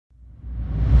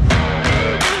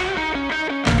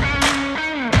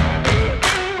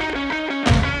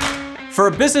For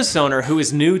a business owner who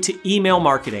is new to email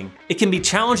marketing, it can be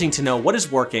challenging to know what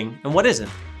is working and what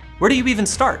isn't. Where do you even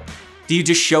start? Do you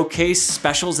just showcase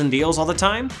specials and deals all the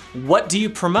time? What do you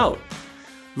promote?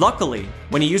 Luckily,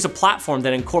 when you use a platform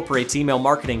that incorporates email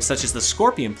marketing such as the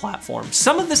Scorpion platform,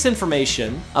 some of this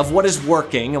information of what is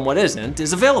working and what isn't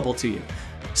is available to you.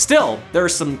 Still, there are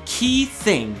some key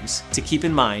things to keep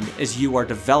in mind as you are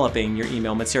developing your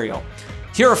email material.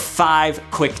 Here are 5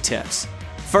 quick tips.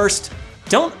 First,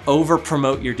 don't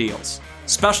over-promote your deals.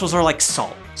 Specials are like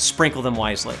salt, sprinkle them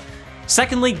wisely.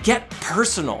 Secondly, get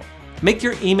personal. Make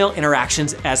your email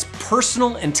interactions as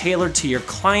personal and tailored to your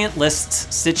client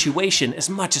list's situation as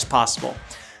much as possible.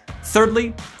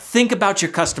 Thirdly, think about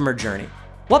your customer journey.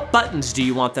 What buttons do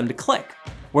you want them to click?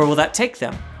 Where will that take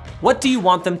them? What do you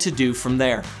want them to do from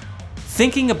there?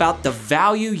 Thinking about the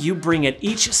value you bring at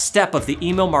each step of the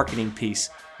email marketing piece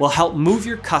will help move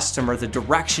your customer the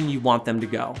direction you want them to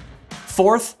go.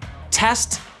 Fourth,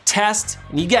 test,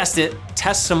 and you guessed it,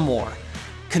 test some more.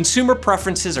 Consumer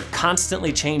preferences are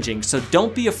constantly changing, so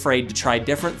don't be afraid to try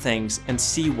different things and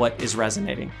see what is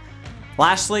resonating.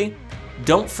 Lastly,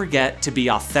 don't forget to be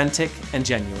authentic and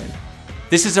genuine.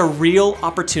 This is a real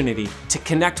opportunity to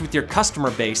connect with your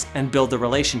customer base and build a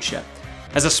relationship.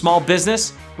 As a small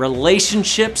business,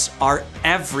 relationships are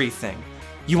everything.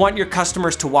 You want your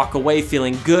customers to walk away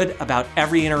feeling good about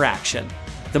every interaction.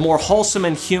 The more wholesome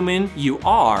and human you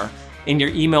are in your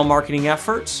email marketing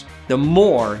efforts, the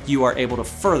more you are able to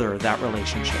further that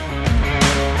relationship.